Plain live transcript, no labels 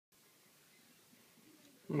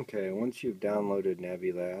Okay, once you've downloaded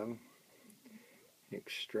NabiLab,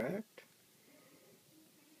 extract.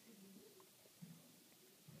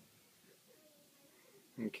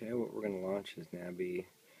 Okay, what we're going to launch is nabilab.bat.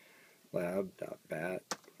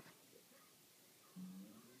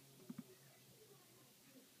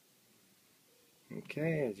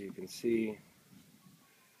 Okay, as you can see, a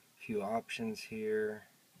few options here.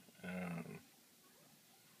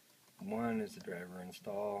 One is the driver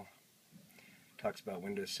install. Talks about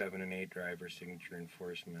Windows 7 and 8 driver signature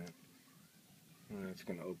enforcement. It's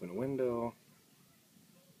going to open a window.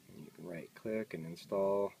 And you can right click and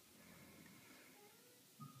install.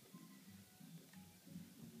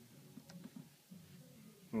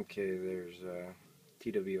 Okay, there's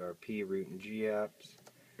TWRP, root, and G apps.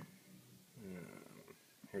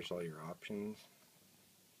 Here's all your options.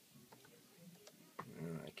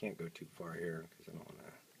 I can't go too far here because I don't want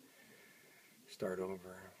to start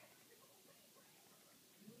over.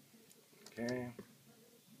 Okay.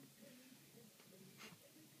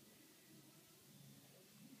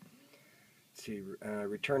 Let's see,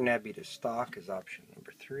 return Nabi to stock is option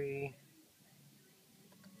number 3.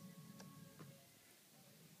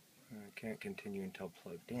 I can't continue until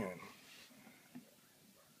plugged in.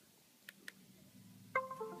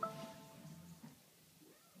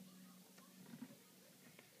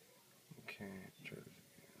 Okay, try this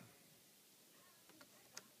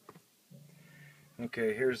again.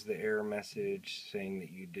 Okay, here's the error message saying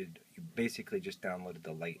that you basically just downloaded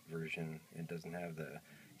the light version. It doesn't have the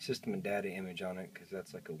system and data image on it because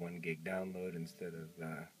that's like a 1 gig download instead of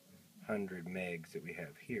 100 megs that we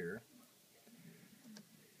have here.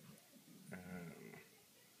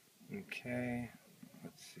 Okay,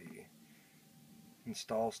 let's see.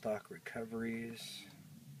 Install stock recoveries.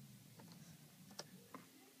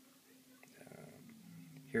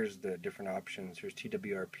 Here's the different options. Here's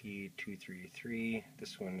TWRP 233.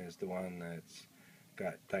 This one is the one that's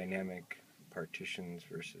got dynamic partitions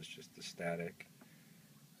versus just the static.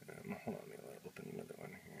 Hold on, let me open another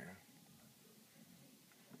one here.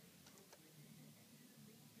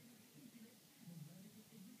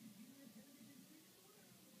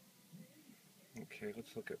 Okay,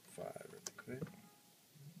 let's look at 5 real quick.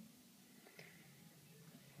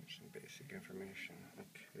 Some basic information.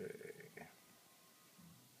 Okay.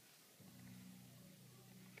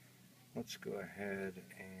 Let's go ahead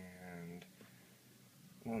and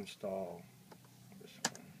we'll install this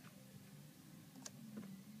one.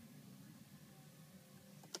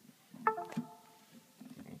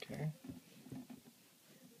 Okay.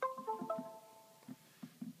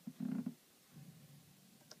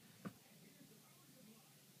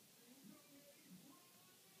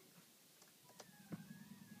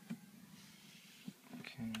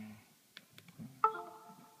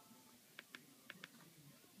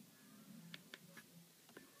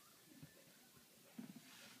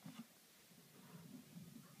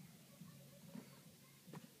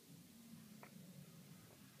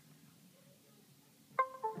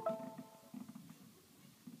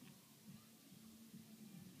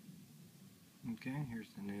 Okay, here's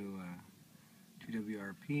the new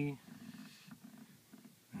TWRP. We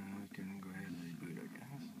can go ahead and reboot, I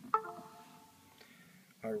guess.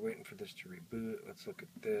 While we're waiting for this to reboot, let's look at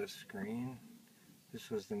this screen. This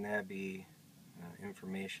was the Nabi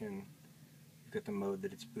information. You've got the mode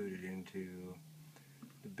that it's booted into,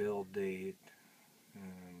 the build date,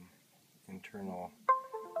 internal,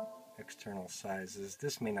 external sizes.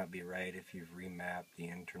 This may not be right if you've remapped the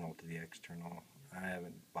internal to the external. I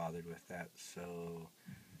haven't bothered with that, so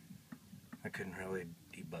I couldn't really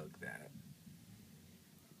debug that.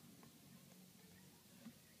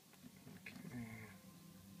 Okay.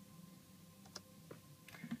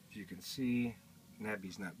 As you can see,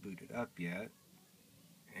 Nabi's not booted up yet,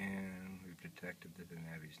 and we've detected that the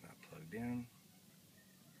Nabi's not plugged in.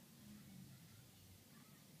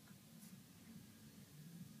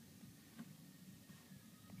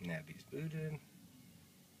 Nabi's booted.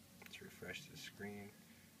 Let's refresh the screen.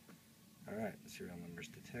 Alright, serial numbers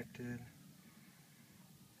detected.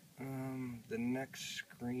 The next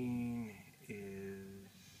screen is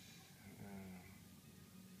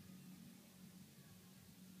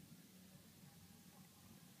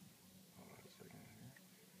hold on a second here.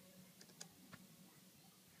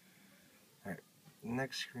 Alright,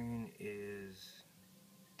 next screen is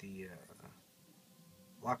the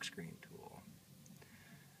lock screen tool.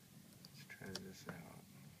 Let's try this out.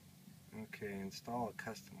 Okay, install a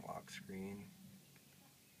custom lock screen.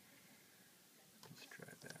 Let's try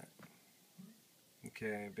that.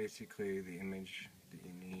 Okay, basically the image that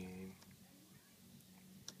you need.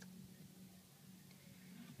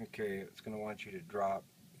 Okay, it's going to want you to drop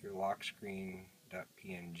your lock screen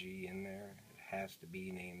 .png in there. It has to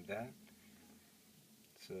be named that.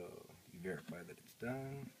 So you verify that it's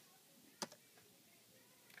done.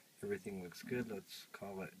 Everything looks good. Let's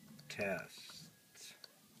call it test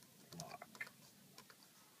lock.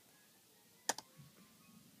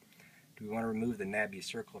 Do we want to remove the Nabi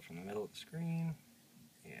circle from the middle of the screen?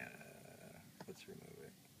 Yeah, let's remove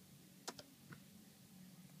it.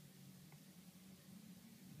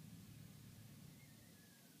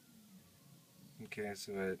 Okay,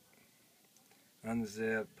 so it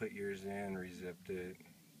unzipped, put yours in, rezipped it.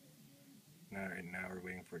 Now we're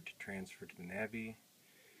waiting for it to transfer to the Nabi.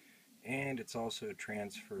 And it's also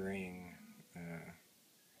transferring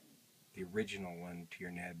the original one to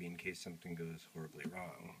your Nabi in case something goes horribly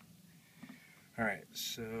wrong. Alright,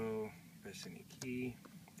 so press any key.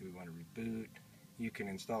 Do we want to reboot? You can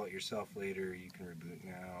install it yourself later. You can reboot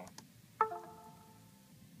now.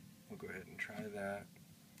 We'll go ahead and try that.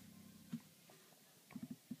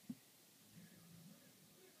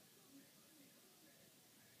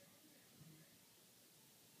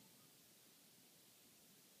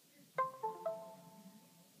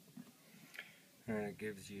 And it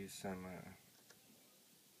gives you some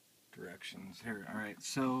directions here. Alright,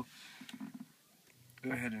 so go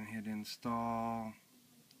ahead and hit install.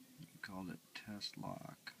 We called it test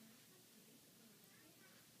lock.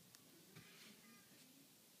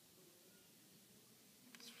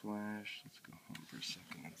 Let's flash. Let's go home for a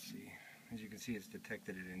second and see. As you can see, it's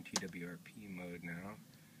detected it in TWRP mode now.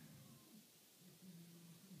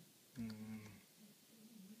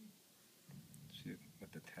 See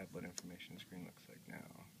what the tablet information screen looks like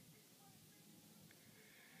now.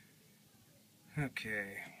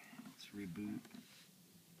 Okay, let's reboot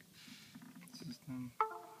system.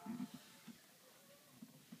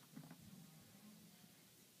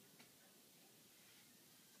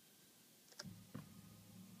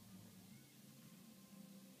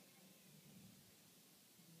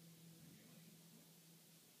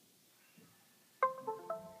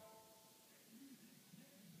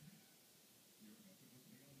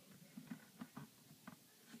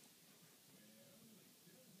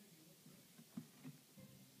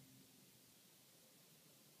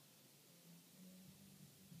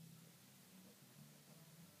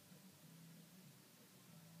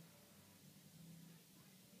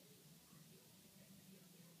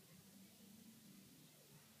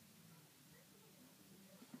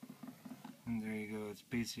 And there you go, it's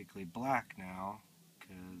basically black now,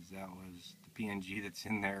 because that was the PNG that's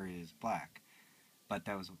in there is black. But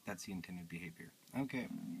that's the intended behavior. Okay,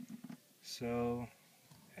 so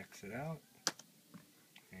exit out,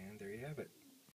 and there you have it.